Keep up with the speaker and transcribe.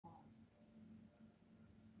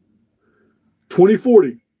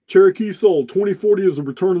2040, Cherokee Soul. 2040 is the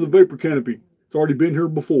return of the Vapor Canopy. It's already been here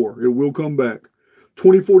before. It will come back.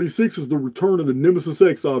 2046 is the return of the Nemesis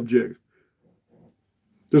X object.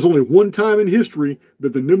 There's only one time in history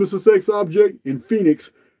that the Nemesis X object and Phoenix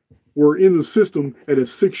were in the system at a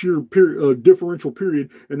 6-year period, differential period,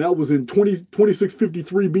 and that was in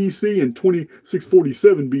 2653 BC and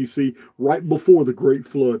 2647 BC, right before the Great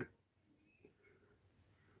Flood.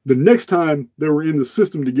 The next time they were in the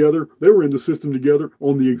system together,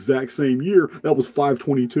 on the exact same year. That was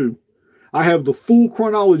 522. I have the full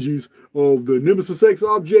chronologies of the Nemesis X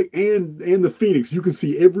object and the Phoenix. You can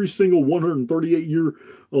see every single 138-year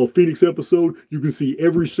Phoenix episode. You can see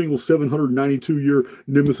every single 792-year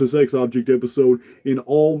Nemesis X object episode in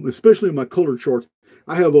all, especially in my color charts.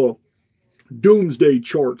 I have Doomsday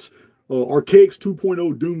charts, Archaix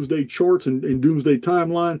 2.0 Doomsday charts and Doomsday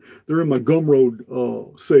timeline. They're in my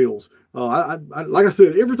Gumroad sales. Like I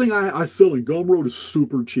said, everything I sell in Gumroad is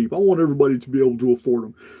super cheap. I want everybody to be able to afford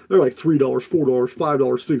them. They're like $3, $4,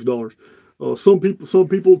 $5, $6. Some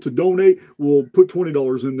people to donate will put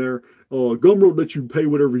 $20 in there. Gumroad lets you pay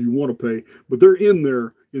whatever you want to pay, but they're in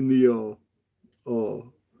there in the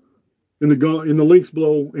links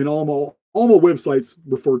below, and all my websites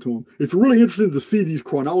refer to them. If you're really interested to see these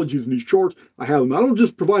chronologies and these charts, I have them. I don't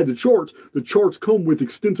just provide the charts. The charts come with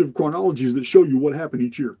extensive chronologies that show you what happened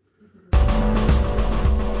each year.